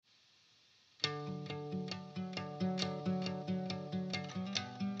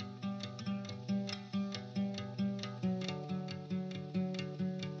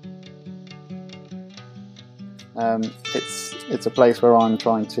It's a place where I'm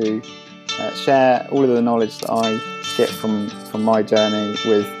trying to share all of the knowledge that I get from my journey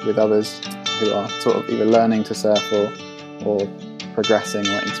with others who are sort of either learning to surf or progressing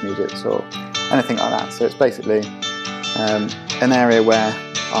or intermediates or anything like that. So it's basically an area where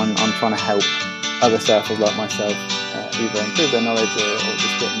I'm trying to help other surfers like myself either improve their knowledge or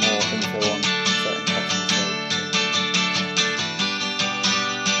just get more info on certain questions.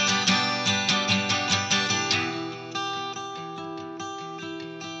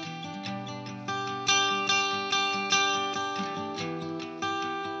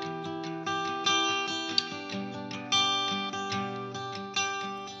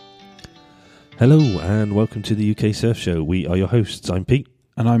 Hello and welcome to the UK Surf Show. We are your hosts. I'm Pete.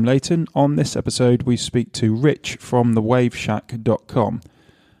 And I'm Leighton. On this episode, we speak to Rich from thewaveshack.com.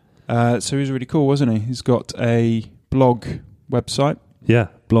 So he was really cool, wasn't he? He's got a blog website. Yeah,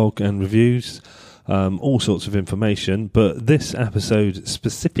 blog and reviews, all sorts of information. But this episode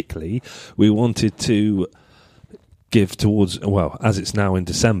specifically, we wanted to give towards, well, as it's now in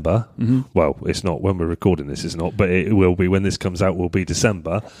December, well, it's not when we're recording this, it's not, but it will be when this comes out, will be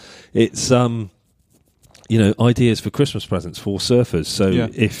December. It's, ideas for Christmas presents for surfers. So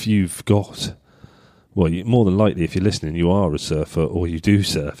if you've got, well, more than likely, if you're listening, you are a surfer or you do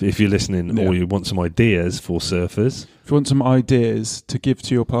surf. If you're listening or you want some ideas for surfers. If you want some ideas to give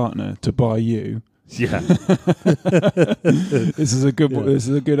to your partner to buy you. Yeah. This is a good This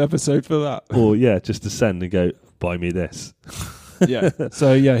is a good episode for that. Or, just to send and go, buy me this. Yeah.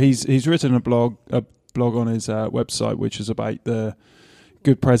 So, he's written a blog on his website, which is about the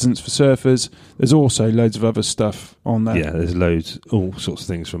good presents for surfers. There's also loads of other stuff on there. Yeah, there's loads, all sorts of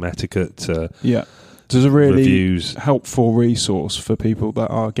things from etiquette to There's a really reviews. Helpful resource for people that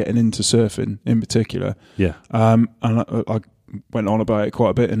are getting into surfing in particular. Yeah. And I went on about it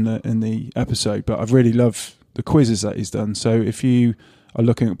quite a bit in the episode, but I really love the quizzes that he's done. So if you are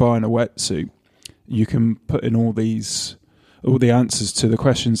looking at buying a wetsuit, you can put in all the answers to the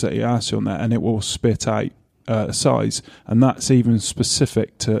questions that he asks you on there, and it will spit out size, and that's even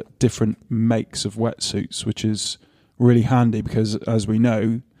specific to different makes of wetsuits, which is really handy because, as we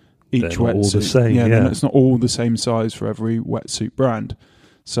know, each they're wetsuit, not all the same, it's not all the same size for every wetsuit brand.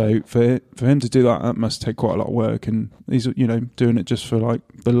 So for him to do that must take quite a lot of work, and he's doing it just for like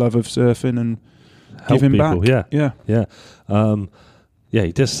the love of surfing and help giving people. back.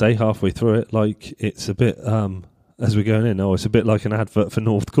 He does say halfway through it, like it's a bit as we're going in. Oh, it's a bit like an advert for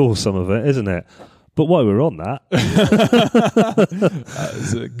North Core, some of it, isn't it? But while we're on that, that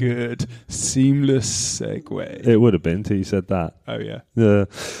is a good seamless segue. It would have been till you said that. Oh yeah.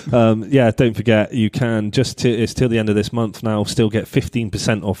 Don't forget, you can it's till the end of this month now. Still get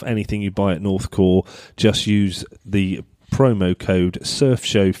 15% off anything you buy at North Core. Just use the promo code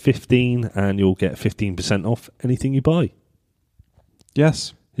SurfShow15 and you'll get 15% off anything you buy.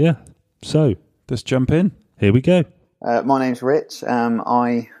 Yes. Yeah. So let's jump in. Here we go. My name's Rich.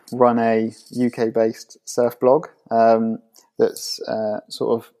 I run a UK-based surf blog that's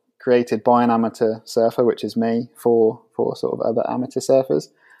sort of created by an amateur surfer, which is me, for sort of other amateur surfers.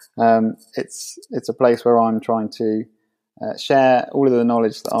 It's a place where I'm trying to share all of the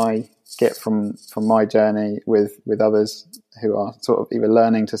knowledge that I get from my journey with others who are sort of either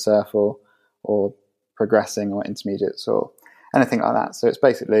learning to surf or progressing or intermediates or anything like that. So it's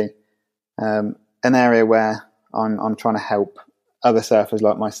basically an area where I'm trying to help other surfers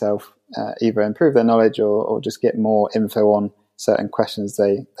like myself either improve their knowledge or just get more info on certain questions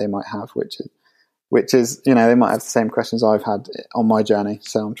they might have, which is they might have the same questions I've had on my journey.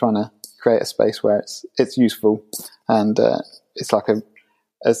 So I'm trying to create a space where it's useful and it's like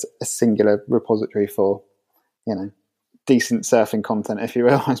a singular repository for decent surfing content, if you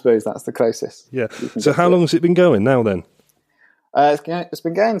will. I suppose that's the closest. Yeah. So how long has it been going now then? It's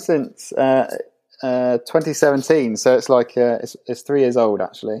been going since 2017, so it's like it's 3 years old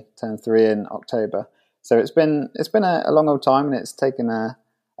actually. Turned 3 in October, so it's been a long old time, and it's taken a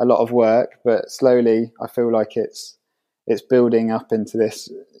lot of work. But slowly, I feel like it's building up into this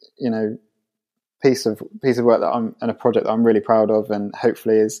piece of work and a project that I'm really proud of, and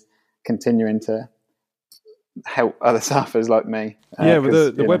hopefully is continuing to help other surfers like me.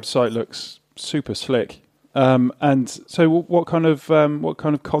 But the website looks super slick. And so, what kind of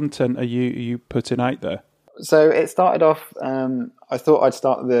content are you putting out there? So it started off. I thought I'd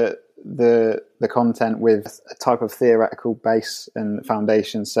start the content with a type of theoretical base and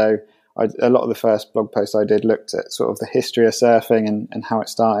foundation. So a lot of the first blog posts I did looked at sort of the history of surfing and how it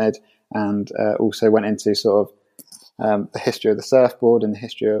started, and also went into sort of the history of the surfboard and the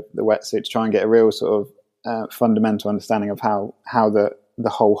history of the wetsuit to try and get a real sort of fundamental understanding of how the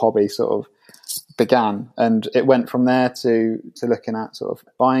whole hobby sort of began, and it went from there to looking at sort of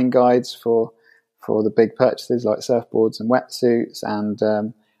buying guides for the big purchases like surfboards and wetsuits, and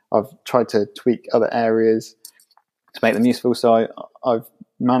I've tried to tweak other areas to make them useful. So I've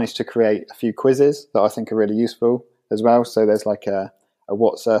managed to create a few quizzes that I think are really useful as well. So there's like a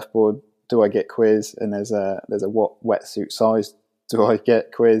what surfboard do I get quiz, and there's a what wetsuit size do I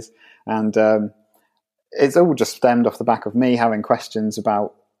get quiz, and it's all just stemmed off the back of me having questions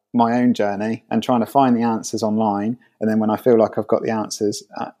about my own journey and trying to find the answers online. And then when I feel like I've got the answers,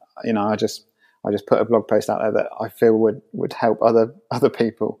 I just put a blog post out there that I feel would help other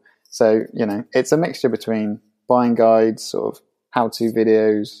people. So, it's a mixture between buying guides, sort of how-to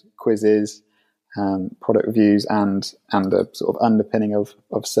videos, quizzes, product reviews, and the sort of underpinning of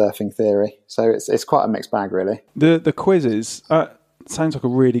surfing theory. So it's quite a mixed bag, really. The quizzes, sounds like a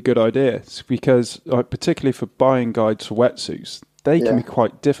really good idea, because particularly for buying guides for wetsuits, they can be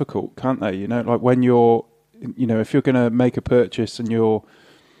quite difficult, can't they? Like when you're, if you're going to make a purchase and you're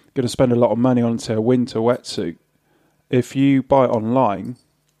going to spend a lot of money on, say, a winter wetsuit, if you buy it online,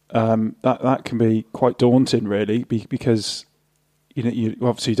 that can be quite daunting, really, because you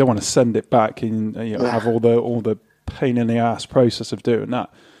obviously don't want to send it back and have all the pain in the ass process of doing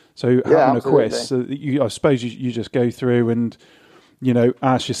that. So having a quiz, I suppose you just go through and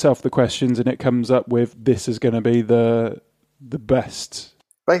ask yourself the questions, and it comes up with this is going to be the best.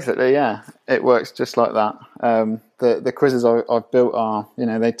 Basically, yeah, it works just like that. The quizzes I've built are,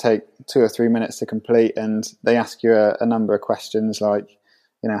 they take 2 or 3 minutes to complete, and they ask you a number of questions like,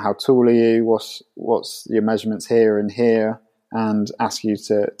 how tall are you? What's your measurements here and here? And ask you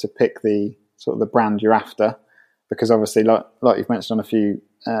to pick the sort of the brand you're after, because obviously, like you've mentioned on a few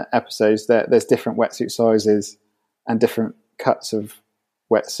episodes, there's different wetsuit sizes and different cuts of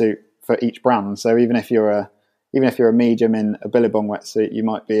wetsuit for each brand. So even if you're a medium in a Billabong wetsuit, you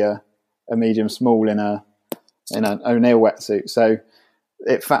might be a medium small in an O'Neill wetsuit. So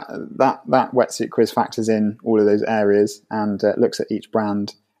that wetsuit quiz factors in all of those areas and looks at each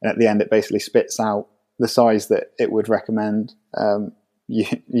brand, and at the end it basically spits out the size that it would recommend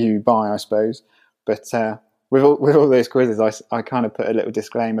you buy, I suppose. But with all those quizzes, I kind of put a little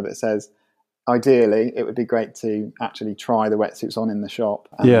disclaimer that says, ideally, it would be great to actually try the wetsuits on in the shop.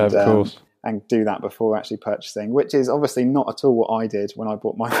 And, of course. And do that before actually purchasing, which is obviously not at all what I did when I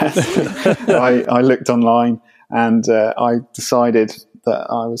bought my wetsuit. I looked online and I decided that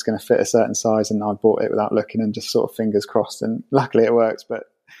I was going to fit a certain size, and I bought it without looking and just sort of fingers crossed. And luckily it works, but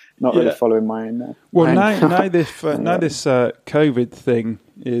not really following my own. Now this COVID thing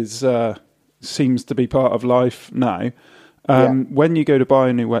seems to be part of life now. When you go to buy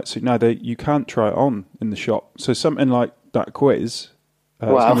a new wetsuit now, you can't try it on in the shop. So something like that quiz is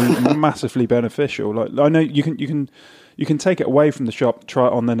going to be massively beneficial. Like I know you can take it away from the shop, try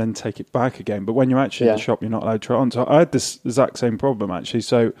it on, and then take it back again. But when you're actually in the shop, you're not allowed to try it on. So I had this exact same problem actually.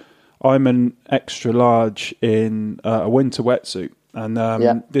 So I'm an extra large in a winter wetsuit, and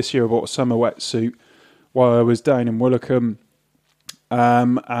this year I bought a summer wetsuit while I was down in Willicombe,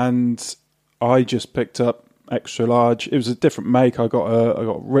 and I just picked up extra large. It was a different make. I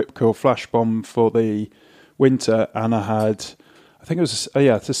got Rip Curl Flash Bomb for the winter, and I had, I think it was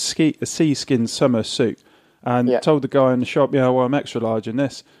a seaskin summer suit, and told the guy in the shop, I'm extra large in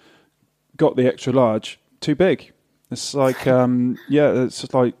this. Got the extra large, too big. It's like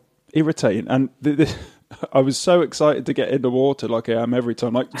it's like irritating, and I was so excited to get in the water, like I am every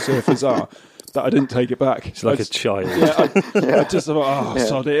time, like surfers are, that I didn't take it back. It's like a child. I just thought,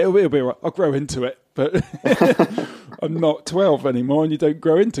 sod it, it'll be all right. I'll grow into it. But I'm not 12 anymore, and you don't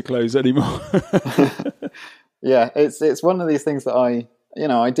grow into clothes anymore. It's one of these things that I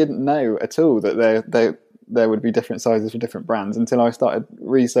didn't know at all that there would be different sizes for different brands until I started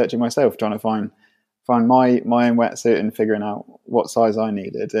researching myself, trying to find my own wetsuit and figuring out what size I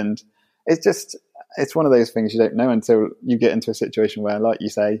needed. And it's one of those things you don't know until you get into a situation where, like you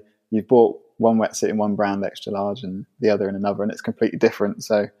say, you've bought one wetsuit in one brand extra large and the other in another, and it's completely different.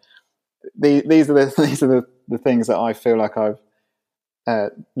 So these are the things that I feel like I've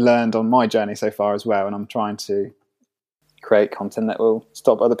learned on my journey so far as well, and I'm trying to create content that will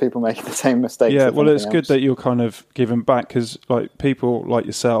stop other people making the same mistakes. Yeah, well, it's good that you're kind of giving back, because like people like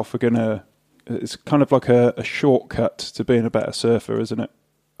yourself are gonna. It's kind of like a shortcut to being a better surfer, isn't it?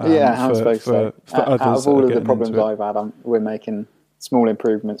 I suppose so. Others, out of all of the problems I've had, we're making small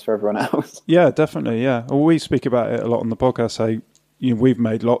improvements for everyone else. Yeah, definitely. Yeah, well, we speak about it a lot on the podcast. How we've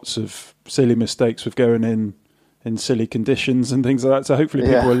made lots of silly mistakes with going in silly conditions and things like that. So hopefully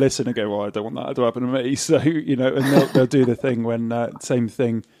people will listen and go, "Well, I don't want that to happen to me." So and they'll do the thing when same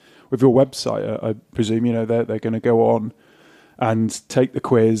thing with your website. I presume they're going to go on and take the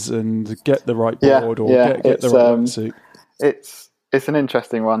quiz and get the right Yeah, board or yeah, get the right wetsuit. It's an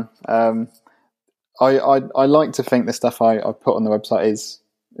interesting one. I like to think the stuff I put on the website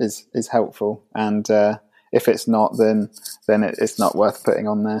is helpful, and if it's not, then it's not worth putting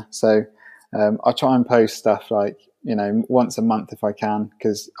on there. So I try and post stuff like, once a month if I can,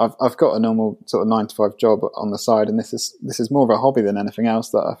 because I've got a normal sort of 9-to-5 job on the side, and this is more of a hobby than anything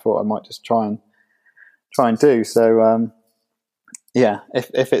else that I thought I might just try and do. So yeah,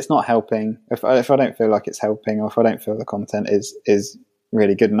 if it's not helping, if I don't feel like it's helping, or if I don't feel the content is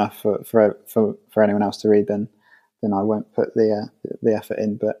really good enough for anyone else to read, then I won't put the effort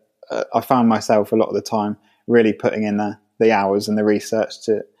in. But I found myself a lot of the time really putting in the hours and the research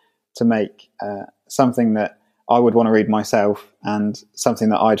to make something that I would want to read myself, and something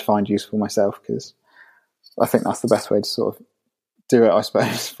that I'd find useful myself, because I think that's the best way to sort of do it, I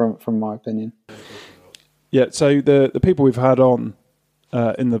suppose, from my opinion. Yeah, so the people we've had on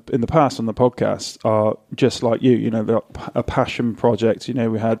in the past on the podcast are just like you. They're a passion project.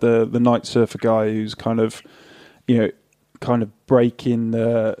 We had the Night Surfer guy who's kind of breaking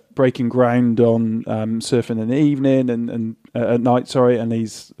ground on surfing in the evening and at night. Sorry, and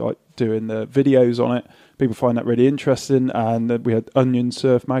he's like doing the videos on it. People find that really interesting. And we had Onion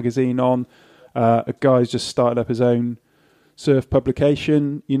Surf magazine on. A guy's just started up his own surf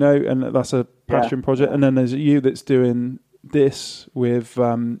publication, and that's a passion project. Yeah. And then there's you that's doing this with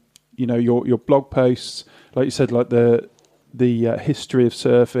your blog posts, like you said, like the history of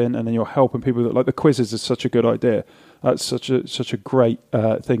surfing, and then you're helping people that, like, the quizzes is such a good idea. That's such a great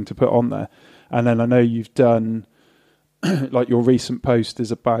thing to put on there. And then I know you've done like your recent post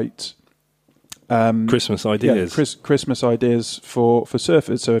is about Christmas ideas. Christmas ideas for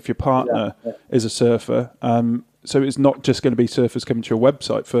surfers. So if your partner is a surfer, so it's not just going to be surfers coming to your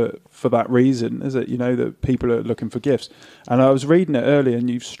website for that reason, is it? That people are looking for gifts. And I was reading it earlier, and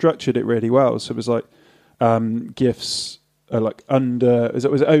you've structured it really well. So it was like gifts are like was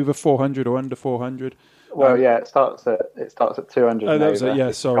it over 400 or under 400? Well, yeah, it starts at 200. Oh, that was it.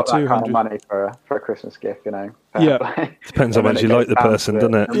 Yeah, sorry, got that 200. kind of money for a Christmas gift, Yeah, depends how much you like the person,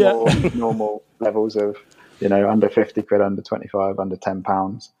 doesn't it? Yeah, normal levels of under 50 quid, under 25, under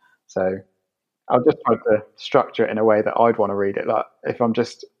 £10. So I'll just try to structure it in a way that I'd want to read it. Like if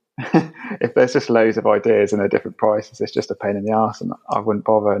there's just loads of ideas and they're different prices, it's just a pain in the arse, and I wouldn't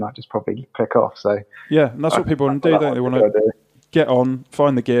bother, and I'd just probably click off. So yeah, and that's what people want to do, don't they? They want to get on,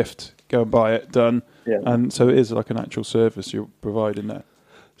 find the gift, go and buy it, done. Yeah. And so it is like an actual service you're providing there.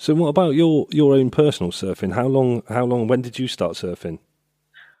 So what about your own personal surfing? How long? When did you start surfing?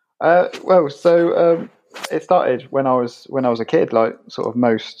 It started when I was a kid, like sort of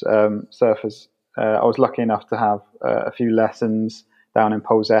most surfers. I was lucky enough to have a few lessons down in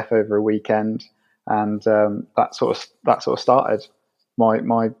Polzeath over a weekend, and that sort of started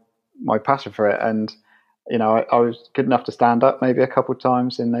my passion for it. And I was good enough to stand up maybe a couple of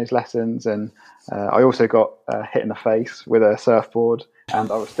times in those lessons, and I also got hit in the face with a surfboard, and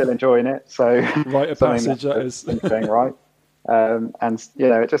I was still enjoying it. So right, a passage that is going right.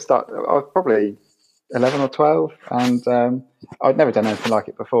 It just started. I was probably 11 or 12, and I'd never done anything like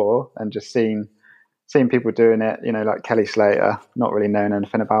it before, and just seen people doing it, like Kelly Slater, not really knowing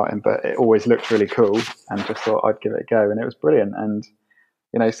anything about him, but it always looked really cool, and just thought I'd give it a go, and it was brilliant. And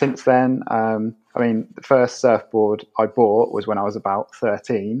since then, the first surfboard I bought was when I was about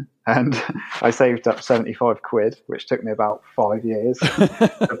 13, and I saved up 75 quid, which took me about 5 years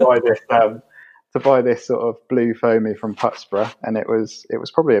to buy this sort of blue foamy from Putsborough, and it was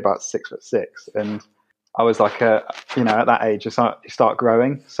probably about 6'6", and I was like, at that age you start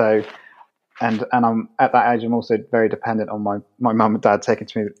growing, so and I'm at that age. I'm also very dependent on my mum and dad taking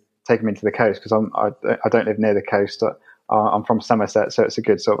me to the coast, because I don't live near the coast. I'm from Somerset, so it's a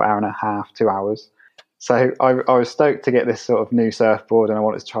good sort of hour and a half, 2 hours. So I was stoked to get this sort of new surfboard, and I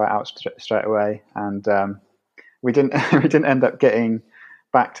wanted to try it out straight away. And we didn't end up getting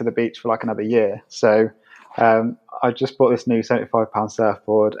back to the beach for like another year. So I just bought this new £75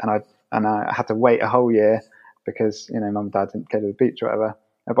 surfboard, and I had to wait a whole year because mum and dad didn't go to the beach or whatever.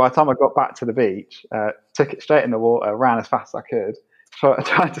 And by the time I got back to the beach, took it straight in the water, ran as fast as I could.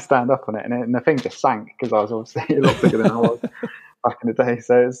 Tried to stand up on it, and the thing just sank because I was obviously a lot bigger than I was back in the day.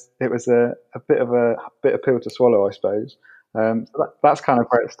 So it was a bit of pill to swallow, I suppose. So that's kind of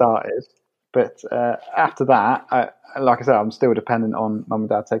where it started. But after that, like I said, I'm still dependent on mum and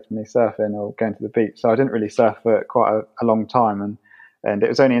dad taking me surfing or going to the beach. So I didn't really surf for quite a long time, and it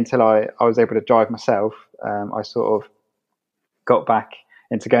was only until I was able to drive myself, I sort of got back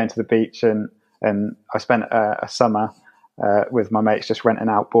into going to the beach, and I spent a summer with my mates, just renting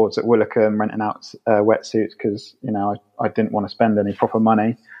out boards at Woolacombe, renting out wetsuits because I didn't want to spend any proper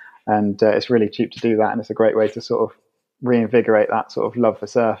money, and it's really cheap to do that, and it's a great way to sort of reinvigorate that sort of love for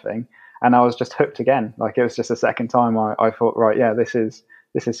surfing. And I was just hooked again. Like, it was just the second time I thought, right, yeah, this is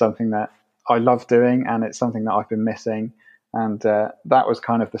something that I love doing, and it's something that I've been missing. And that was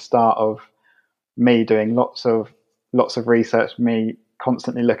kind of the start of me doing lots of research, me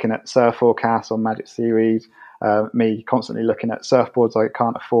constantly looking at surf forecasts on Magic Series, me constantly looking at surfboards I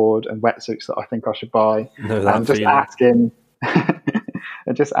can't afford and wetsuits that I think I should buy, and just asking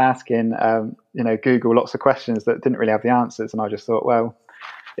and just asking Google lots of questions that didn't really have the answers. And I just thought, well,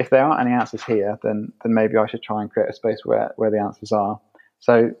 if there aren't any answers here, then maybe I should try and create a space where the answers are.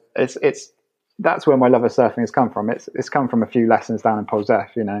 So that's where my love of surfing has come from. It's come from a few lessons down in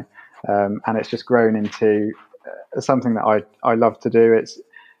Polzeath, and it's just grown into something that I love to do. It's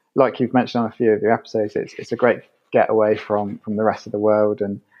like you've mentioned on a few of your episodes. It's a great getaway from the rest of the world,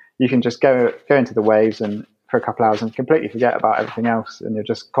 and you can just go into the waves and for a couple of hours and completely forget about everything else, and you're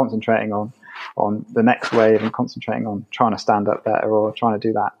just concentrating on the next wave and concentrating on trying to stand up better or trying to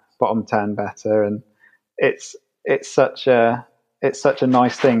do that bottom turn better. And it's such a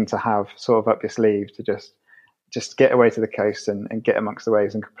nice thing to have sort of up your sleeve, to just get away to the coast and get amongst the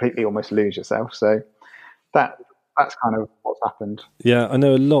waves and completely almost lose yourself. So that's kind of what's happened. Yeah, I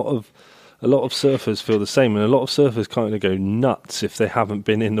know a lot of surfers feel the same, and a lot of surfers kind of go nuts if they haven't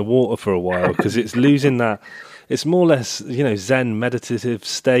been in the water for a while, because it's losing that. It's more or less, Zen meditative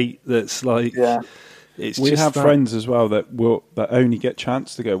state. That's like, we have friends as well that only get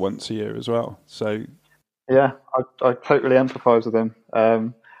chance to go once a year as well. So yeah, I totally empathise with them.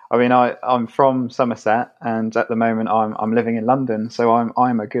 I'm from Somerset, and at the moment I'm living in London, so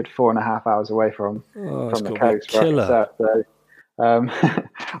I'm a good 4.5 hours away from the coast. Killer. So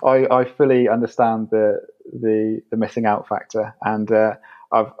I fully understand the missing out factor, and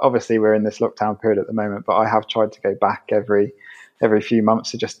obviously we're in this lockdown period at the moment, but I have tried to go back every few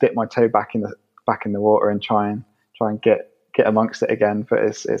months to just dip my toe back in the water and try and get amongst it again. But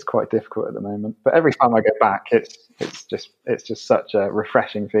it's quite difficult at the moment. But every time I go back, it's just such a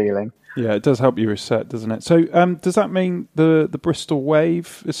refreshing feeling. Yeah, it does help you reset, doesn't it? So does that mean the Bristol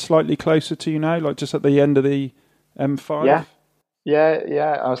Wave is slightly closer to you now, like just at the end of the M5? Yeah.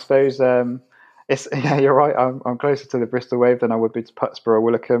 I suppose you're right. I'm closer to the Bristol Wave than I would be to Putsborough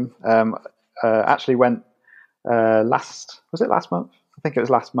Woolacombe. Actually went last month? I think it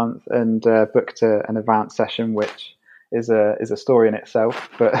was last month, and booked an advanced session, which is a story in itself.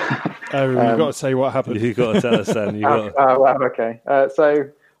 But you've got to say what happened. You've got to tell us then. Okay.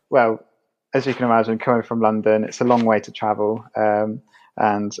 As you can imagine, coming from London, it's a long way to travel.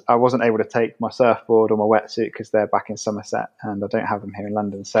 And I wasn't able to take my surfboard or my wetsuit because they're back in Somerset, and I don't have them here in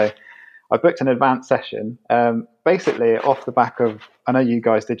London. So I booked an advanced session, basically off the back of, I know you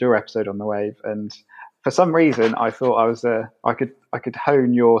guys did your episode on the wave, and for some reason I thought I could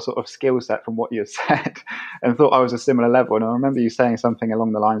hone your sort of skill set from what you had said, and thought I was a similar level. And I remember you saying something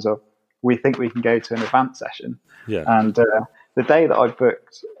along the lines of, we think we can go to an advanced session. Yeah. And the day that I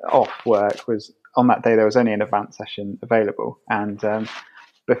booked off work was, on that day there was only an advanced session available. And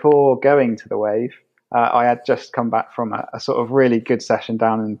before going to the wave, I had just come back from a sort of really good session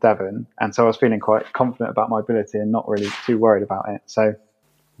down in Devon, and so I was feeling quite confident about my ability and not really too worried about it. So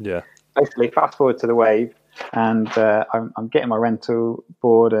yeah, basically fast forward to the wave, and I'm getting my rental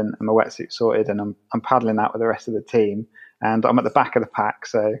board and my wetsuit sorted, and I'm paddling out with the rest of the team, and I'm at the back of the pack,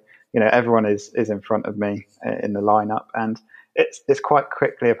 so everyone is in front of me in the lineup, and it's quite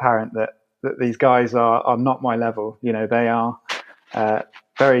quickly apparent that these guys are not my level. They are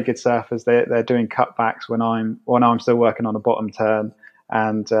very good surfers. They're doing cutbacks when I'm still working on a bottom turn,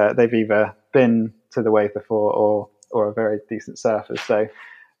 and they've either been to the wave before or are very decent surfers. So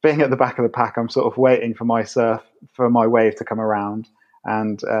being at the back of the pack, I'm sort of waiting for my wave to come around,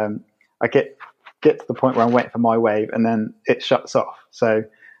 and I get to the point where I'm waiting for my wave, and then it shuts off. So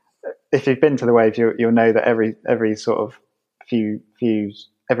if you've been to the wave, you'll know that every sort of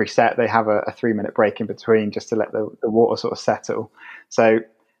every set they have a 3-minute break in between, just to let the water sort of settle. So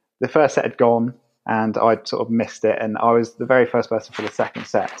the first set had gone, and I'd sort of missed it, and I was the very first person for the second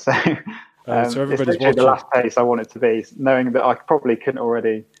set. So so everybody's it's the last pace I wanted to be, knowing that I probably couldn't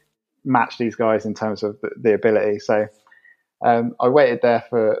already match these guys in terms of the ability. So I waited there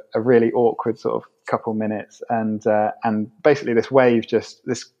for a really awkward sort of couple minutes, and basically this wave just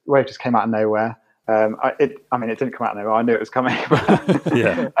came out of nowhere. It didn't come out of nowhere. I knew it was coming. But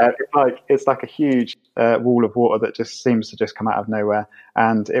yeah. It's like a huge wall of water that just seems to just come out of nowhere,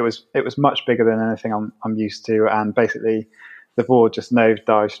 and it was much bigger than anything I'm used to. And basically, the board just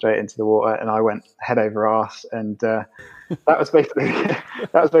dived straight into the water, and I went head over arse, and that was basically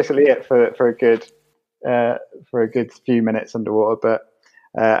it for a good few minutes underwater. But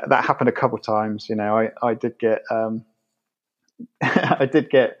that happened a couple of times. I did get I did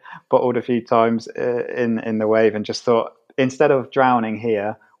get bottled a few times in the wave, and just thought, instead of drowning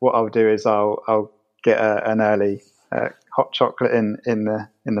here, what I'll do is I'll get an early hot chocolate in the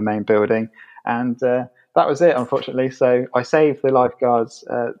main building, and that was it, unfortunately. So I saved the lifeguards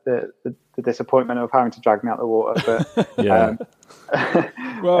the disappointment of having to drag me out the water. But yeah,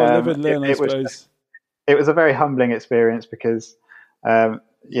 live and learn, I suppose. It was a very humbling experience because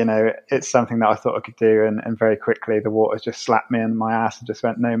it's something that I thought I could do, and very quickly the water just slapped me in my ass and just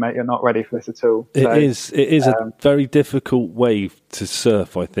went, "No, mate, you're not ready for this at all." It is a very difficult wave to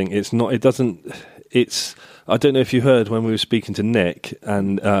surf. I think it's not. It doesn't. It's. I don't know if you heard when we were speaking to Nick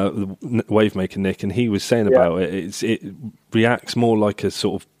and the wave maker Nick, and he was saying about it. It reacts more like a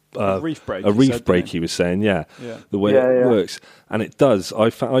sort of a reef break. He was saying, the way it works, and it does. I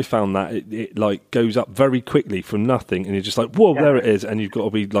found that it like goes up very quickly from nothing, and you're just like, whoa, there it is, and you've got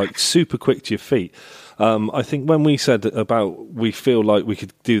to be like super quick to your feet. I think when we said about we feel like we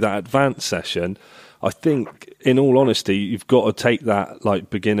could do that advanced session, I think in all honesty, you've got to take that like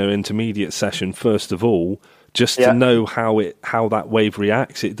beginner intermediate session first of all, just to know how that wave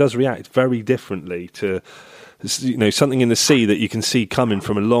reacts. It does react very differently to something in the sea that you can see coming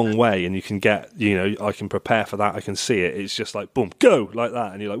from a long way, and you can get, I can prepare for that. I can see it. It's just like, boom, go like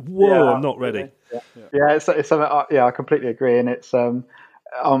that. And you're like, whoa, I'm not ready. Yeah. It's something, I completely agree. And it's, I'm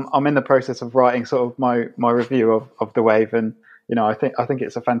in the process of writing sort of my review of the wave. And, I think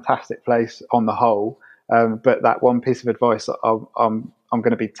it's a fantastic place on the whole. But that one piece of advice that I'm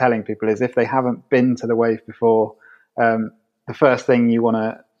going to be telling people is, if they haven't been to the wave before, the first thing you want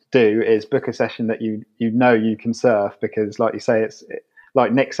to do is book a session that you can surf, because like you say, it's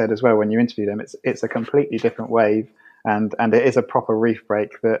like Nick said as well when you interviewed him, it's a completely different wave, and it is a proper reef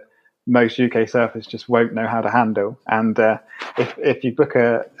break that most UK surfers just won't know how to handle. And if you book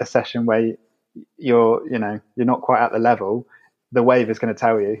a session where you're not quite at the level, the wave is going to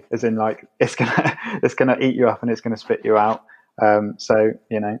tell you, as in like it's gonna eat you up and it's going to spit you out. So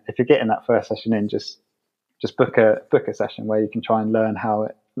if you're getting that first session in, just book a session where you can try and learn how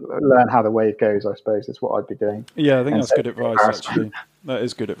the wave goes, I suppose, is what I'd be doing. Yeah, I think that's good advice, actually. That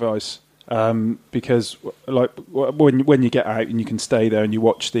is good advice. Because like when you get out and you can stay there and you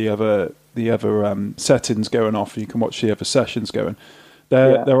watch the other settings going off, and you can watch the other sessions going,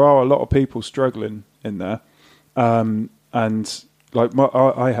 there are a lot of people struggling in there. And like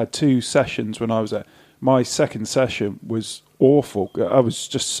I had 2 sessions when I was there. My second session was awful. I was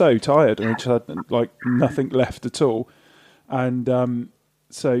just so tired, and I just had like nothing left at all. And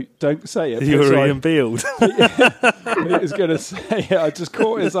so don't say it. You were Ian Beale. He was going to say it. I just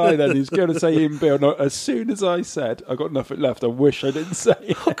caught his eye then. He was going to say Ian Beale. As soon as I said, I got nothing left, I wish I didn't say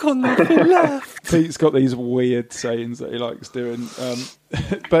it. I got nothing left. Pete's got these weird sayings that he likes doing.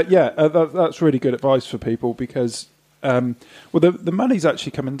 But that's really good advice for people, because the money's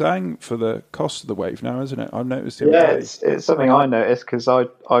actually coming down for the cost of the wave now, isn't it? I've noticed it. Yeah, it's something I noticed, because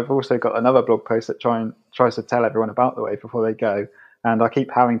I've also got another blog post that tries to tell everyone about the wave before they go, and I keep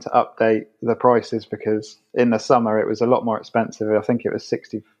having to update the prices, because in the summer it was a lot more expensive. I think it was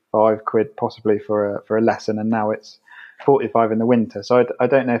 65 quid possibly for a lesson, and now it's 45 in the winter. So I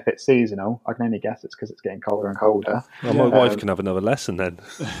don't know if it's seasonal. I can only guess it's because it's getting colder and colder. Well, my wife can have another lesson then.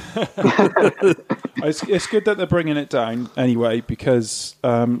 It's good that they're bringing it down anyway, because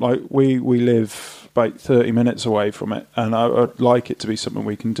like we live about 30 minutes away from it, and I'd like it to be something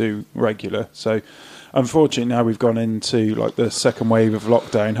we can do regular. So unfortunately now we've gone into like the second wave of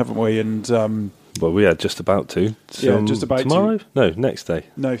lockdown, haven't we? And well, we are just about to. Just about tomorrow? to. No, next day.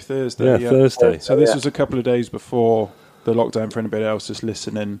 No, Thursday. Yeah, Thursday. So this was a couple of days before the lockdown for anybody else just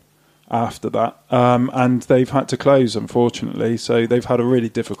listening after that. And they've had to close, unfortunately. So they've had a really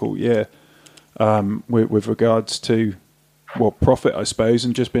difficult year with regards to, profit, I suppose,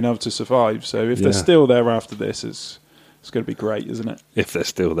 and just being able to survive. So if they're still there after this, it's going to be great, isn't it? If they're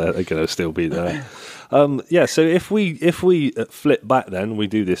still there, they're going to still be there. So if we flip back, then we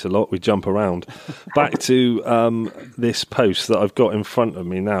do this a lot. We jump around back to this post that I've got in front of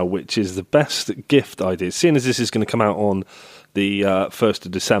me now, which is the best gift ideas. Seeing as this is going to come out on the 1st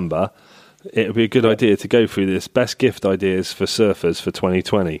of December, it would be a good idea to go through this best gift ideas for surfers for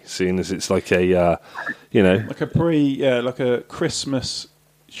 2020. Seeing as it's like a like a like a Christmas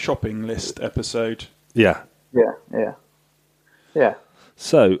shopping list episode. Yeah.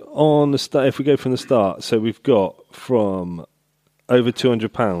 So on the start, if we go from the start, so we've got from over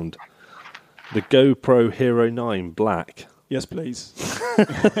 £200 the GoPro Hero 9 Black. Yes, please.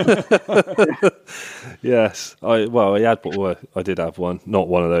 Yes, I did have one. Not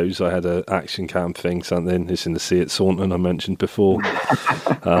one of those. I had a action cam thing, something. It's in the sea at Saunton I mentioned before.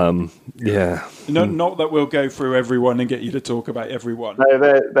 Yeah. Not that we'll go through everyone and get you to talk about everyone.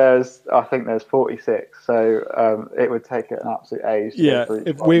 No, I think there's 46, so it would take an absolute age. Yeah, to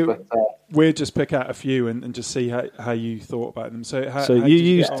if we'll just pick out a few and just see how you thought about them. So how you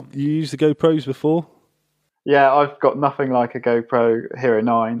used the GoPros before? Yeah, I've got nothing like a GoPro Hero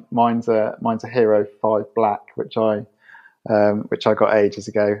 9. Mine's a Hero 5 Black, which I got ages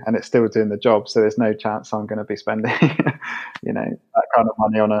ago, and it's still doing the job. So there's no chance I'm going to be spending, that kind of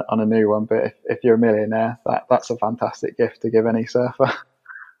money on a new one. But if you're a millionaire, that's a fantastic gift to give any surfer.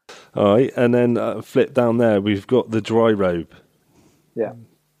 All right, and then flip down there. We've got the dry robe. Yeah,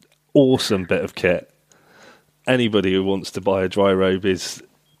 awesome bit of kit. Anybody who wants to buy a dry robe is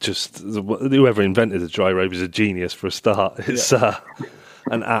just whoever invented the dry robe is a genius for a start. It's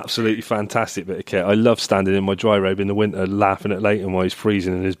an absolutely fantastic bit of kit. I love standing in my dry robe in the winter, laughing at Leighton while he's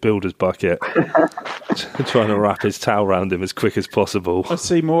freezing in his builder's bucket, trying to wrap his towel around him as quick as possible. I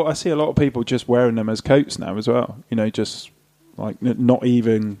see a lot of people just wearing them as coats now as well. Just like not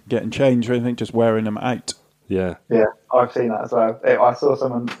even getting changed or anything, just wearing them out. Yeah, I've seen that as well. I saw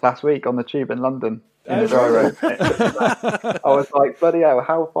someone last week on the tube in London in a dry robe. I was like, bloody hell,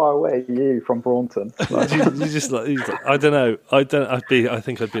 how far away are you from Braunton? you just like, I don't know. I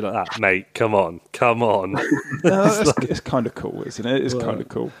think I'd be like that, mate. Come on. No, it's kind of cool, isn't it? It's kind of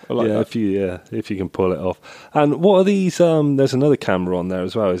cool. I like that. If you can pull it off. And what are these? There's another camera on there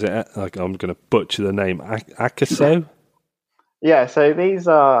as well. Is it? Like, I'm going to butcher the name. Akaso. Yeah. So these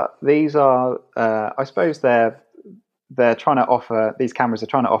are. I suppose they're trying to offer, these cameras are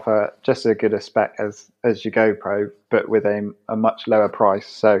trying to offer just as good a spec as your GoPro, but with a much lower price.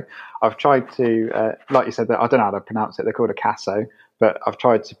 So I've tried to, like you said, I don't know how to pronounce it. They're called a Casso, but I've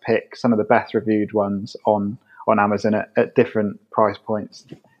tried to pick some of the best reviewed ones on Amazon at different price points,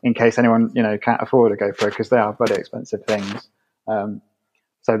 in case anyone can't afford a GoPro, because they are bloody expensive things.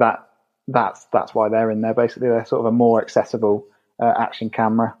 So that's why they're in there. Basically, they're sort of a more accessible action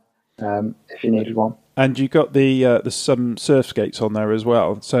camera if you needed one. And you got the some surf skates on there as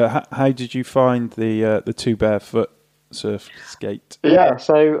well. So how did you find the two barefoot surf skate? Yeah,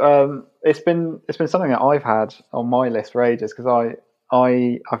 so it's been something that I've had on my list for ages, because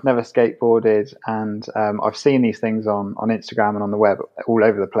I've never skateboarded, and I've seen these things on Instagram and on the web all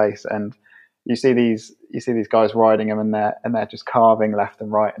over the place, and you see these guys riding them, and they're just carving left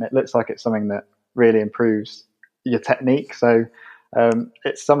and right, and it looks like it's something that really improves your technique. So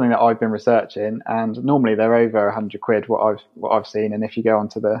it's something that I've been researching, and normally they're over £100 what I've seen, and if you go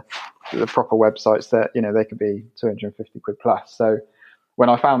onto the proper websites, that they could be £250 plus. So when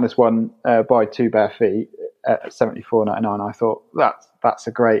I found this one by Two Bare Feet at $74.99, I thought that's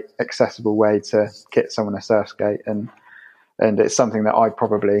a great accessible way to kit someone a surf skate, and it's something that I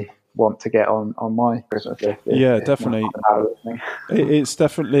probably want to get on my Christmas list. Definitely. It's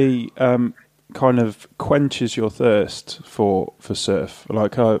definitely kind of quenches your thirst for surf.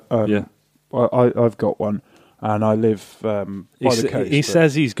 Like I've got one, and I live by the coast. He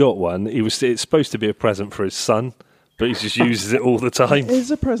says he's got one. It's supposed to be a present for his son, but he just uses it all the time. It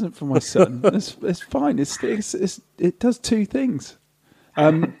is a present for my son. It's fine. It does two things.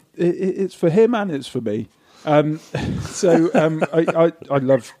 It's for him and it's for me. I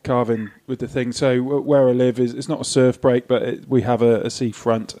love carving with the thing. So where I live it's not a surf break, but we have a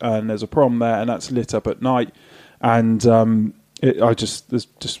seafront, and there's a prom there, and that's lit up at night. And there's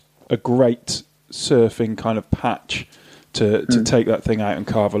just a great surfing kind of patch to take that thing out and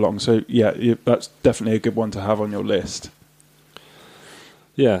carve along. So that's definitely a good one to have on your list.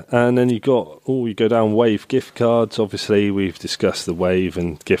 Yeah, and then you go down Wave gift cards. Obviously, we've discussed the Wave,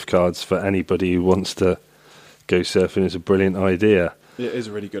 and gift cards for anybody who wants to go surfing is a brilliant idea. It is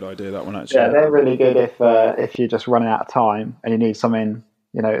a really good idea, that one, actually. Yeah, they're really good if you're just running out of time and you need something,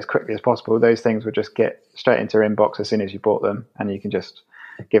 as quickly as possible. Those things would just get straight into your inbox as soon as you bought them, and you can just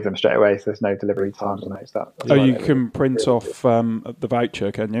give them straight away. So there's no delivery times on those stuff. You can print off the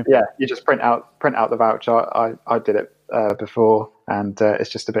voucher, can you? Yeah, you just print out the voucher. I did it before, and it's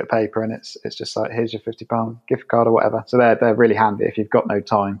just a bit of paper, and it's just like, here's your £50 gift card or whatever. So they're really handy if you've got no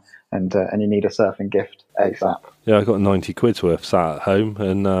time and you need a surfing gift ASAP. Yeah, I got 90 quid's worth sat at home,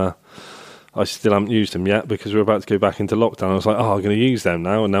 and I still haven't used them yet because we're about to go back into lockdown. I was like, I'm going to use them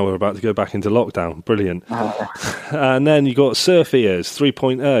now, and now we're about to go back into lockdown. Brilliant. And then you got Surf Ears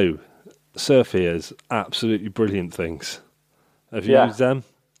 3.0. Surf Ears, absolutely brilliant things. Have you used them?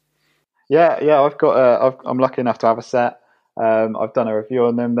 Yeah, I've got. I'm lucky enough to have a set. I've done a review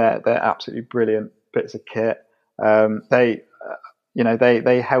on them. They're absolutely brilliant bits of kit. They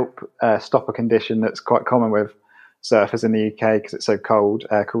they help stop a condition that's quite common with surfers in the UK because it's so cold,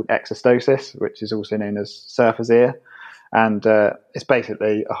 called exostosis, which is also known as surfer's ear. And it's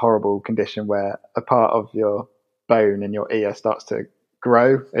basically a horrible condition where a part of your bone in your ear starts to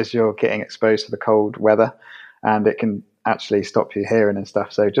grow as you're getting exposed to the cold weather, and it can actually stop you hearing and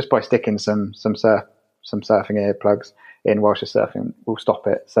stuff. So just by sticking some surfing earplugs in whilst you're surfing will stop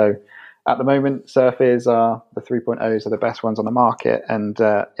it. So at the moment, surf ears are the 3.0s are the best ones on the market, and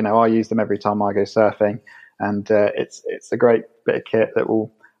I use them every time I go surfing, and it's a great bit of kit that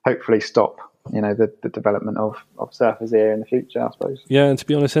will hopefully stop the development of surfer's ear in the future, I suppose. Yeah, and to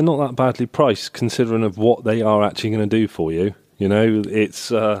be honest, they're not that badly priced considering of what they are actually going to do for you.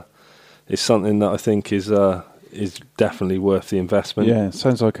 It's something that I think is definitely worth the investment. Yeah, it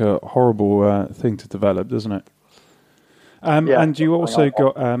sounds like a horrible thing to develop, doesn't it? And you also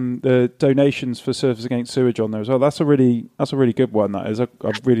got the donations for Surfers Against Sewage on there as well. That's a really good one. That is, I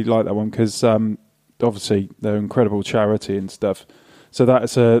really like that one because obviously they're an incredible charity and stuff. So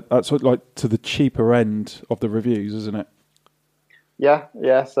that's like to the cheaper end of the reviews, isn't it?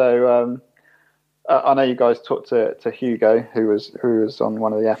 Yeah. So I know you guys talked to Hugo, who was on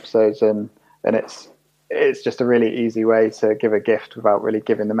one of the episodes, and it's just a really easy way to give a gift without really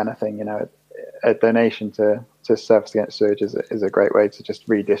giving them anything. A donation to Surfers Against Sewage is a great way to just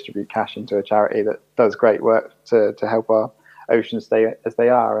redistribute cash into a charity that does great work to help our oceans stay as they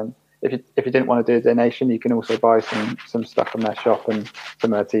are. And if you didn't want to do a donation, you can also buy some stuff from their shop, and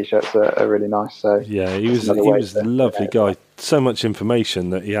some of their t-shirts are really nice. So yeah, he was a lovely guy. So much information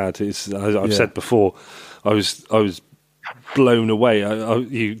that he had. I've said before, I was blown away.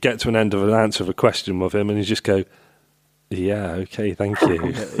 You get to an end of an answer of a question with him, and you just go, yeah, okay, thank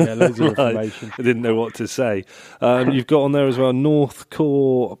you. Yeah, loads of information. I didn't know what to say. You've got on there as well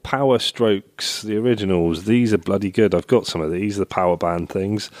Northcore Power Strokes, the originals. These are bloody good. I've got some of these, the power band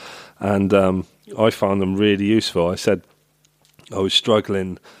things, and I found them really useful. I said I was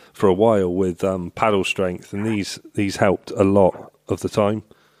struggling for a while with paddle strength, and these helped a lot of the time.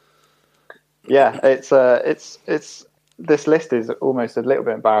 Yeah, it's this list is almost a little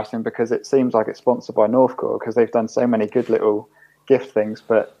bit embarrassing because it seems like it's sponsored by Northcore because they've done so many good little gift things,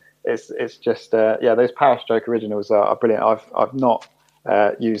 but it's just those Power Stroke originals are brilliant. I've not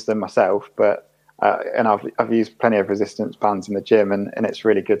used them myself, but and I've used plenty of resistance bands in the gym, and it's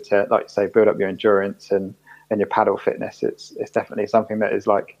really good to, like you say, build up your endurance and your paddle fitness. It's definitely something that is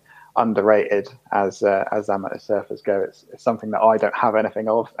like underrated as amateur surfers go. It's something that I don't have anything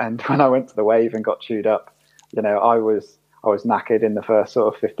of, and when I went to the wave and got chewed up, I was knackered in the first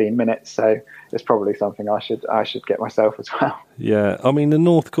sort of 15 minutes, so it's probably something I should get myself as well. Yeah, I mean the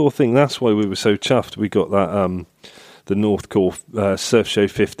Northcore thing. That's why we were so chuffed. We got that the Northcore Surf Show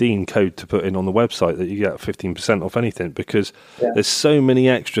 15 code to put in on the website that you get 15% off anything, because there's so many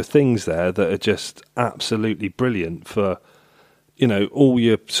extra things there that are just absolutely brilliant for all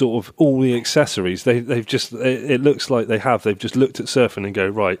your all the accessories. They've just, it looks like they've just looked at surfing and go,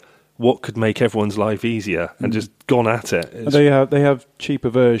 right, what could make everyone's life easier, and just gone at it. They have cheaper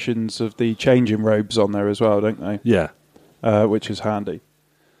versions of the changing robes on there as well, don't they? Yeah, which is handy.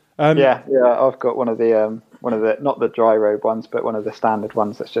 Yeah, I've got one of the not the dry robe ones, but one of the standard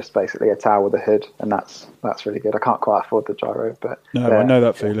ones that's just basically a towel with a hood, and that's really good. I can't quite afford the dry robe, but no, I know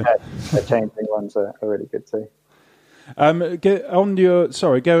that feeling. The changing ones are really good too.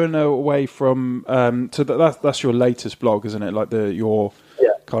 Going away from that's your latest blog, isn't it? Like your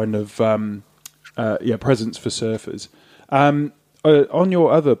kind of presence for surfers. On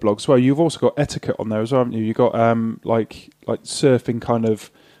your other blogs, well, you've also got etiquette on there as well, haven't you? You've got like surfing kind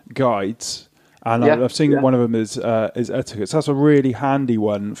of guides, and I've seen one of them is etiquette. So that's a really handy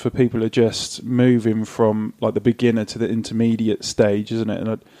one for people who are just moving from like the beginner to the intermediate stage, isn't it?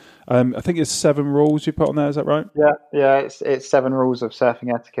 And I think it's 7 rules you put on there. Is that right? Yeah. It's 7 rules of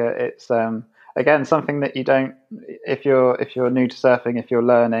surfing etiquette. It's again something that you don't, if you're new to surfing, if you're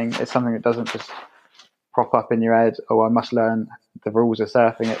learning, it's something that doesn't just prop up in your head. Oh, I must learn the rules of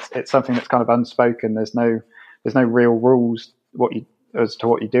surfing. It's something that's kind of unspoken. There's no real rules as to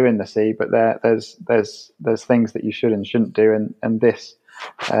what you do in the sea, but there's things that you should and shouldn't do, and this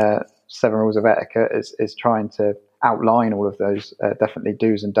 7 rules of etiquette is trying to outline all of those definitely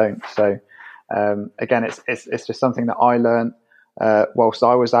do's and don'ts. So again, it's just something that I learned whilst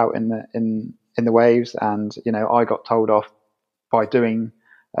I was out in the waves, and I got told off by doing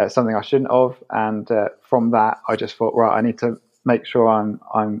something I shouldn't have, and from that I just thought, right, I need to make sure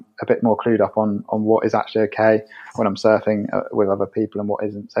I'm a bit more clued up on what is actually okay when I'm surfing with other people and what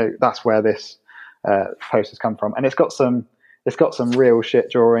isn't. So that's where this post has come from, and it's got some it's got some real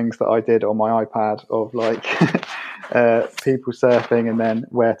shit drawings that I did on my iPad of like people surfing and then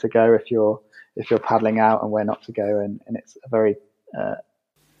where to go if you're paddling out and where not to go, and it's a very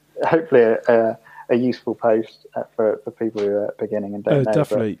hopefully a useful post for people who are beginning and don't know.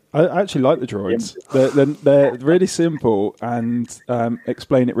 Definitely. I actually like the drawings. They're really simple and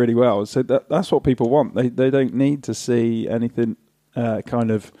explain it really well. So that's what people want. They don't need to see anything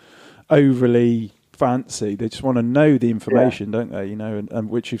kind of overly fancy. They just want to know the information, don't they? And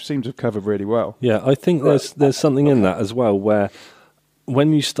which you seem to have covered really well. Yeah, I think there's something in that as well, where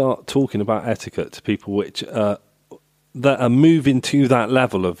when you start talking about etiquette to people which that are moving to that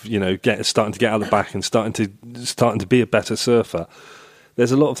level of starting to get out of the back and starting to be a better surfer,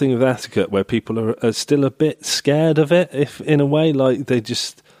 there's a lot of things with etiquette where people are still a bit scared of it, if in a way, like they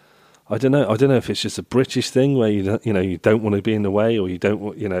just, I don't know if it's just a British thing where you don't want to be in the way, or you don't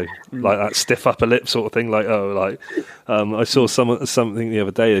want, like that stiff upper lip sort of thing. Like, I saw something the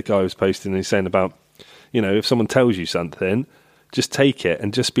other day, a guy was posting and he's saying about, if someone tells you something, just take it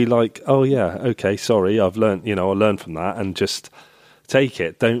and just be like, oh yeah, okay, sorry, I've learned, I learned from that, and just take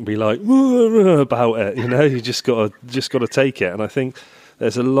it. Don't be like about it, you just gotta take it. And I think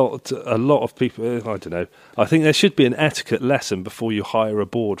there's a lot of people, I don't know, I think there should be an etiquette lesson before you hire a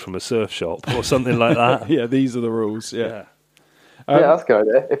board from a surf shop or something like that. Yeah, these are the rules. Yeah. That's a good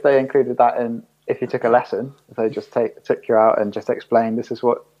idea. If they included that in, if you took a lesson, if they just took you out and just explained, this is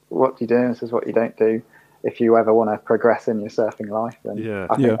what you do, this is what you don't do, if you ever want to progress in your surfing life, then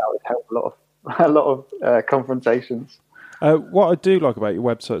I think that would help a lot of confrontations. What I do like about your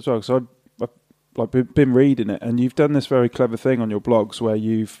website as well, because I've been reading it, and you've done this very clever thing on your blogs where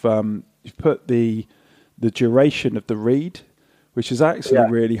you've put the duration of the read, which is actually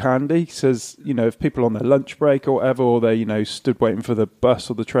really handy. It says, if people on their lunch break or whatever, or they stood waiting for the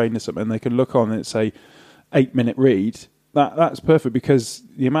bus or the train or something, they can look on and say 8-minute read. That's perfect, because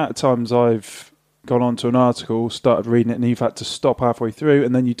the amount of times I've gone on to an article, started reading it, and you've had to stop halfway through,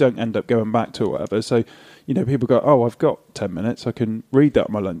 and then you don't end up going back to it or whatever. So, people go, oh, I've got 10 minutes, I can read that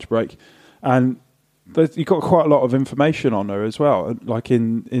on my lunch break. And you've got quite a lot of information on there as well, like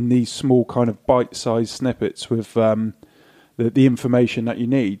in these small kind of bite-sized snippets with the information that you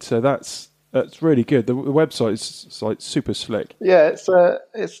need. So that's really good. The website is like super slick. Yeah,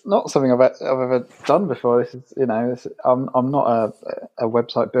 it's not something I've ever done before. This is I'm not a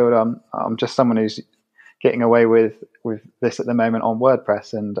website builder. I'm just someone who's getting away with this at the moment on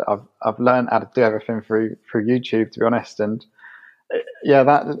WordPress, and I've learned how to do everything through YouTube, to be honest. And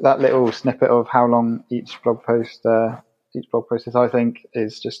that little snippet of how long each blog post is, I think,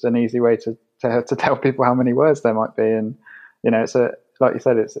 is just an easy way to tell people how many words there might be. And it's like you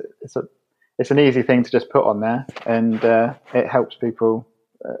said, it's an easy thing to just put on there, and it helps people,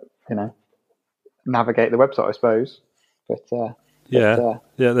 navigate the website, I suppose. But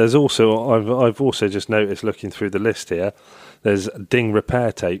there's also I've also just noticed, looking through the list here, there's Ding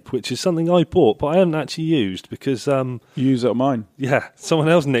repair tape, which is something I bought, but I haven't actually used because you use it on mine. Yeah, someone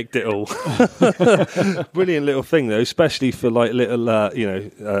else nicked it all. Brilliant little thing though, especially for like little,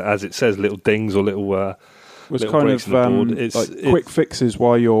 as it says, little dings or little. It's kind of like quick fixes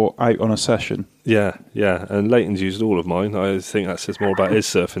while you're out on a session. Yeah, and Leighton's used all of mine. I think that says more about his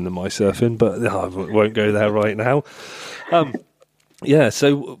surfing than my surfing, but I won't go there right now.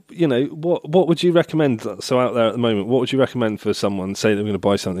 So, what would you recommend? So out there at the moment, what would you recommend for someone, say they're going to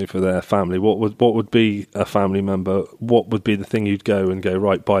buy something for their family? What would be a family member? What would be the thing you'd go,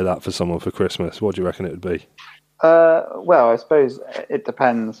 right, buy that for someone for Christmas? What do you reckon it would be? Well, I suppose it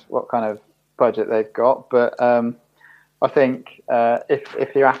depends what kind of budget they've got, but I think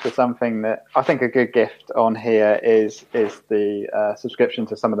if you're after something that, I think a good gift on here is the subscription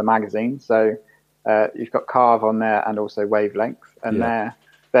to some of the magazines. So you've got Carve on there, and also Wavelength, and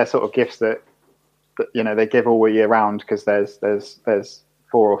they're sort of gifts that they give all year round, because there's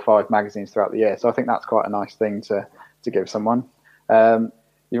 4 or 5 magazines throughout the year. So I think that's quite a nice thing to give someone.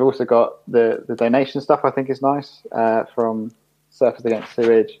 You've also got the donation stuff, I think is nice, from Surfers Against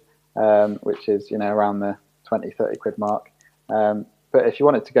Sewage, which is around the 20-30 quid mark. But if you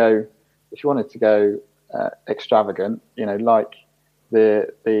wanted to go extravagant, like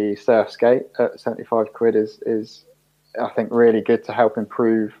the surf skate at 75 quid is I think really good to help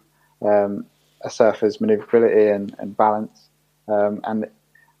improve a surfer's maneuverability and balance. And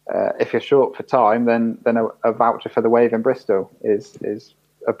if you're short for time, then a voucher for the Wave in Bristol is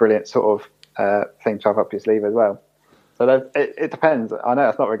a brilliant sort of thing to have up your sleeve as well. So it depends. I know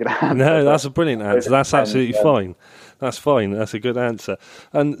that's not a very good answer. No, that's a brilliant answer. That's absolutely fine. That's fine. That's a good answer.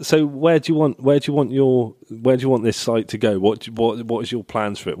 And so, where do you want this site to go? What is your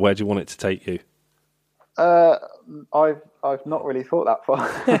plans for it? Where do you want it to take you? I've I've not really thought that far.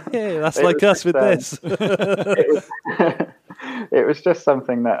 Yeah, that's like us with this. It was just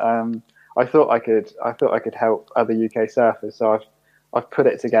something that I thought I could help other UK surfers. So I've put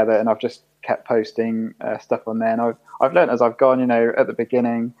it together, and I've just kept posting stuff on there. And I've learned as I've gone. You know, at the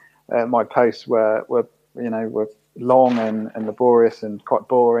beginning, my posts were long and laborious and quite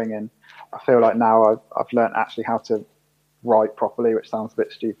boring. And I feel like now I've learned actually how to write properly, which sounds a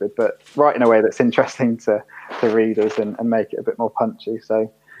bit stupid, but write in a way that's interesting to readers and make it a bit more punchy.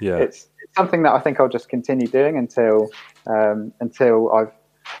 So Yeah. it's something that I think I'll just continue doing until I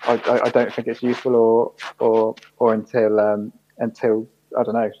don't think it's useful or until I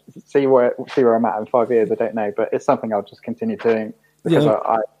don't know, see where I'm at in 5 years. I don't know, but it's something I'll just continue doing because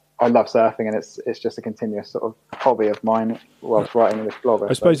I love surfing, and it's just a continuous sort of hobby of mine whilst writing this blog.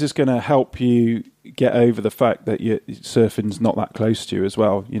 I suppose it's going to help you get over the fact that surfing's not that close to you as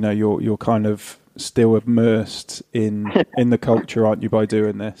well. You know, you're kind of still immersed in the culture, aren't you, by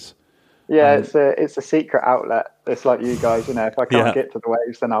doing this? Yeah, it's a secret outlet. It's like you guys, you know, if I can't get to the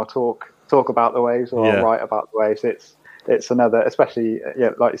waves, then I'll talk about the waves, or I'll write about the waves. It's another, especially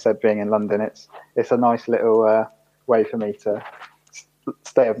like you said, being in London, it's a nice little way for me to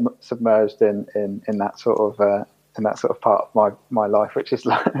stay submerged in that sort of part of my life, which is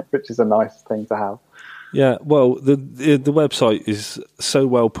a nice thing to have. Yeah, well, the website is so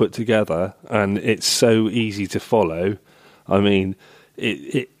well put together, and it's so easy to follow. I mean,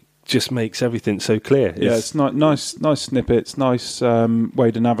 it just makes everything so clear. It's nice snippets, nice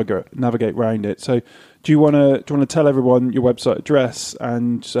way to navigate around it. So, do you want to tell everyone your website address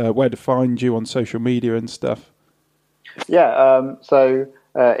and where to find you on social media and stuff? Yeah, so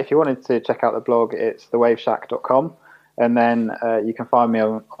if you wanted to check out the blog, it's thewaveshack.com, and then you can find me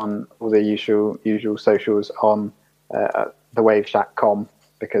on all the usual socials on thewaveshack.com,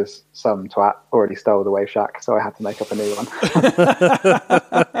 because some twat already stole the Wave Shack, so I had to make up a new one.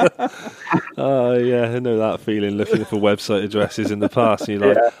 Oh, yeah, I know that feeling, looking for website addresses in the past, and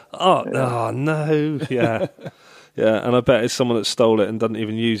you're like, oh, no, yeah. Yeah, and I bet it's someone that stole it and doesn't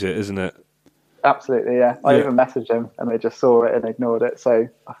even use it, isn't it? Absolutely, yeah. I even messaged them, and they just saw it and ignored it, so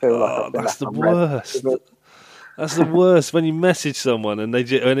I feel like I've been that's the left worst. That's the worst, when you message someone and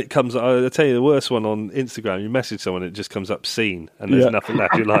it comes. I tell you, the worst one on Instagram. You message someone, it just comes up seen, and there's nothing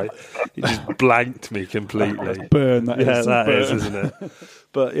left. You're like, you just blanked me completely. Burn that is. That is, isn't it?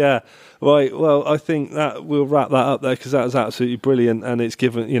 But yeah, right. Well, I think that we'll wrap that up there, because that was absolutely brilliant, and it's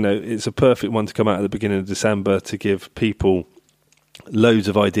given. It's a perfect one to come out at the beginning of December to give people loads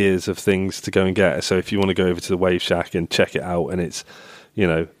of ideas of things to go and get. So if you want to go over to the Wave Shack and check it out, and it's.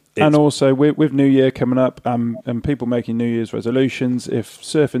 And also, with New Year coming up, and people making New Year's resolutions, if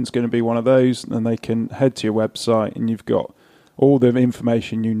surfing's going to be one of those, then they can head to your website, and you've got all the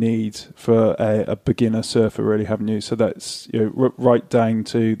information you need for a beginner surfer, really, haven't you? So that's right down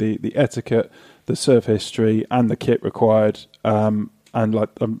to the etiquette, the surf history, and the kit required. And like,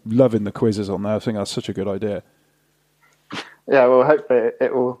 I'm loving the quizzes on there. I think that's such a good idea. Yeah, well, hopefully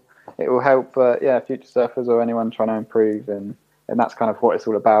it will help. Future surfers or anyone trying to improve, and that's kind of what it's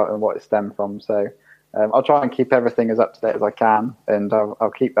all about and what it stemmed from. So I'll try and keep everything as up to date as I can, and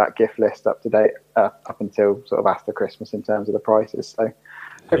I'll keep that gift list up to date up until sort of after Christmas in terms of the prices. So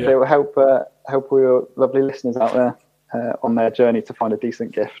hopefully it will help all your lovely listeners out there on their journey to find a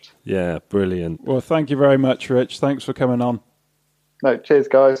decent gift. Yeah, brilliant. Well, thank you very much, Rich. Thanks for coming on. No, cheers,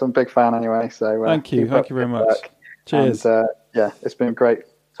 guys. I'm a big fan anyway. So thank you very much. Work. Cheers. And, it's been great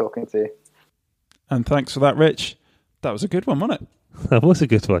talking to you. And thanks for that, Rich. That was a good one, wasn't it? That was a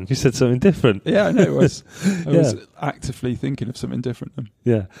good one. You said something different. Yeah, I know it was. I was actively thinking of something different.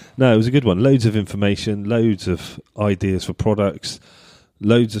 Yeah. No, it was a good one. Loads of information, loads of ideas for products,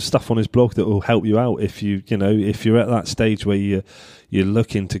 loads of stuff on his blog that will help you out if if you're at that stage where you're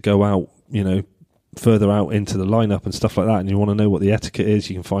looking to go out, further out into the lineup and stuff like that, and you want to know what the etiquette is.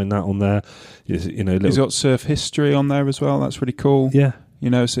 You can find that on there. He's got surf history on there as well. That's really cool. Yeah.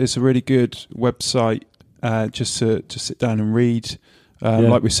 It's a really good website. Just to sit down and read.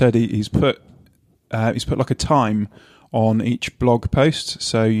 Like we said, he's put like a time on each blog post,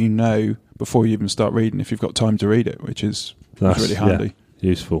 so before you even start reading if you've got time to read it, which is really handy. Yeah,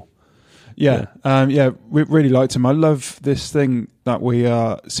 useful. Yeah. We really liked him. I love this thing that we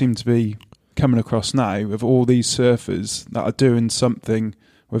seem to be coming across now of all these surfers that are doing something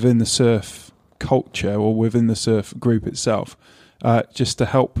within the surf culture or within the surf group itself. Just to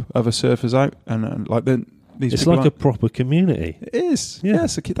help other surfers out, and it's like a proper community. It is, yeah.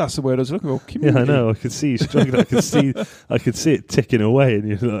 That's the word I was looking for. Community. Yeah, I know. I could see you struggling. I could see it ticking away, and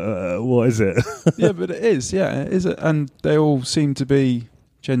you're like, what is it? Yeah, but it is. Yeah, it is. And they all seem to be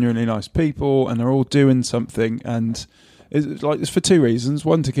genuinely nice people, and they're all doing something. And It's for two reasons: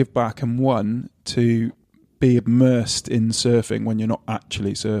 one, to give back, and one, to be immersed in surfing when you're not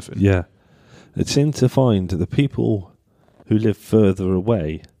actually surfing. Yeah. It seems to find the people who live further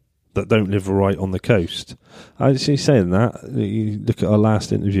away that don't live right on the coast. Actually, saying that, you look at our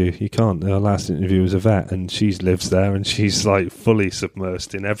last interview. You can't. Our last interview was a vet, and she lives there, and she's like fully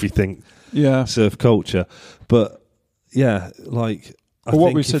submersed in everything. Yeah, surf culture. But yeah, like I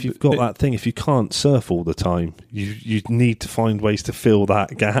think if you've got that thing, if you can't surf all the time, you need to find ways to fill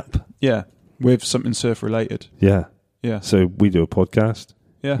that gap. Yeah, with something surf related. Yeah, yeah. So we do a podcast.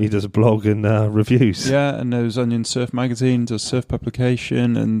 Yeah, he does a blog and reviews. Yeah, and there's Onion Surf Magazine, does surf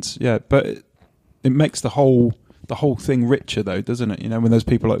publication, and yeah, but it makes the whole thing richer, though, doesn't it? You know, when there's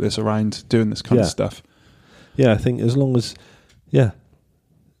people like this around doing this kind of stuff. Yeah, I think as long as you're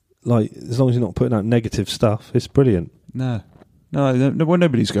not putting out negative stuff, it's brilliant. No,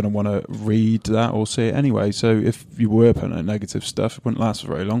 nobody's going to want to read that or see it anyway. So if you were putting out negative stuff, it wouldn't last for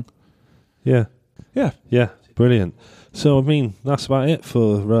very long. Yeah, brilliant. So, I mean, that's about it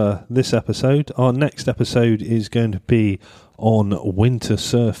for this episode. Our next episode is going to be on winter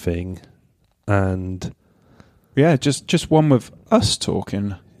surfing and... Yeah, just one with us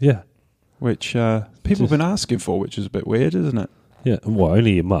talking. Yeah. Which people have been asking for, which is a bit weird, isn't it? Yeah, well,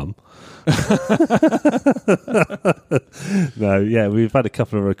 only your mum. No, yeah, we've had a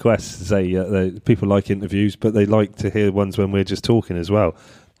couple of requests to say people like interviews, but they like to hear ones when we're just talking as well.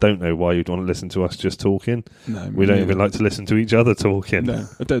 Don't know why you'd want to listen to us just talking. No, we don't even like to listen to each other talking. No,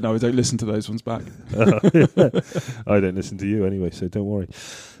 I don't know. I don't listen to those ones back. I don't listen to you anyway, so don't worry.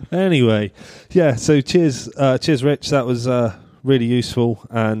 Anyway, yeah. So cheers, Rich. That was really useful.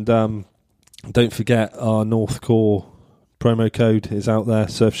 And don't forget our North Core promo code is out there.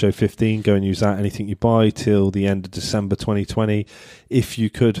 Surf Show 15. Go and use that. Anything you buy till the end of December 2020. If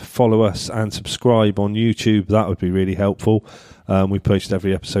you could follow us and subscribe on YouTube, that would be really helpful. We post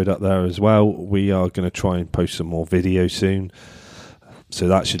every episode up there as well. We are going to try and post some more video soon, so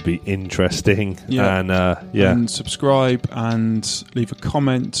that should be interesting. Yeah. And subscribe and leave a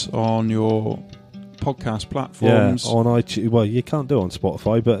comment on your podcast platforms. Yeah, on iTunes. Well, you can't do it on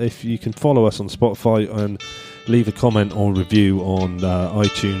Spotify, but if you can follow us on Spotify and leave a comment or review on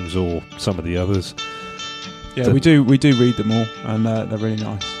iTunes or some of the others. Yeah, we do read them all, and they're really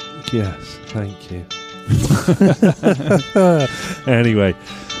nice. Yes, thank you. Anyway,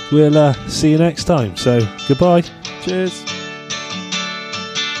 we'll see you next time. So, goodbye. Cheers.